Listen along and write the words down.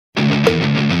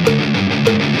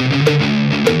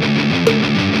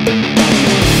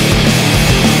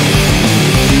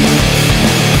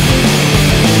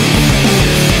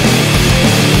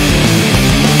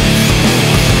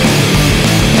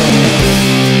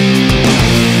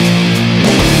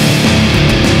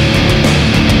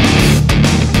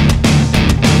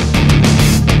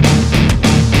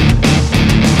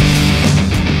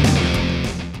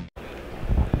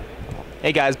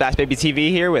Hey guys, Bass Baby TV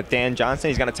here with Dan Johnson.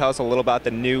 He's going to tell us a little about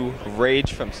the new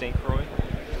Rage from St. Croix.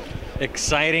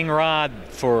 Exciting rod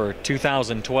for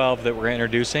 2012 that we're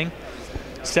introducing.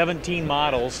 17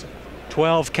 models,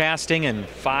 12 casting and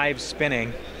 5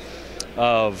 spinning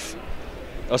of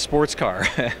a sports car.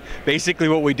 Basically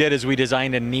what we did is we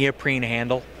designed a neoprene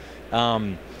handle.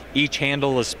 Each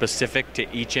handle is specific to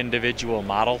each individual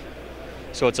model.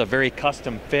 So it's a very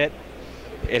custom fit.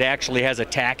 It actually has a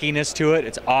tackiness to it.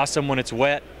 It's awesome when it's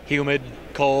wet, humid,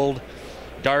 cold,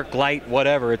 dark, light,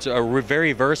 whatever. It's a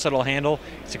very versatile handle.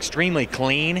 It's extremely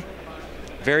clean,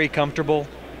 very comfortable,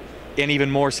 and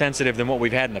even more sensitive than what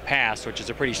we've had in the past, which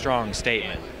is a pretty strong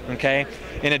statement, okay?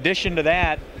 In addition to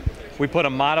that, we put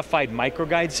a modified micro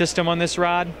guide system on this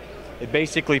rod. It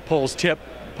basically pulls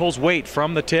weight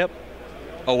from the tip,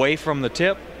 away from the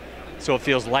tip, so it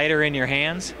feels lighter in your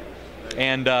hands.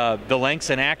 And the lengths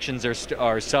and actions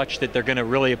are such that they're going to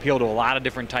really appeal to a lot of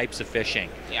different types of fishing.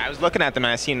 Yeah, I was looking at them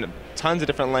and I've seen tons of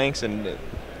different lengths and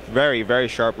very, very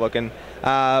sharp looking.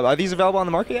 Are these available on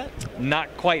the market yet?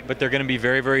 Not quite, but they're going to be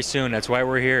very, very soon. That's why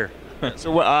we're here.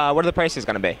 So what are the prices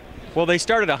going to be? Well, they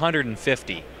start at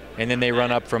 $150 and then they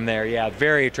run up from there. Yeah,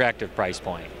 very attractive price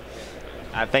point.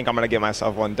 I think I'm going to get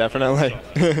myself one, definitely.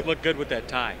 Look good with that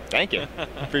tie. Thank you.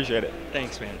 Appreciate it.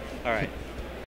 Thanks, man. All right.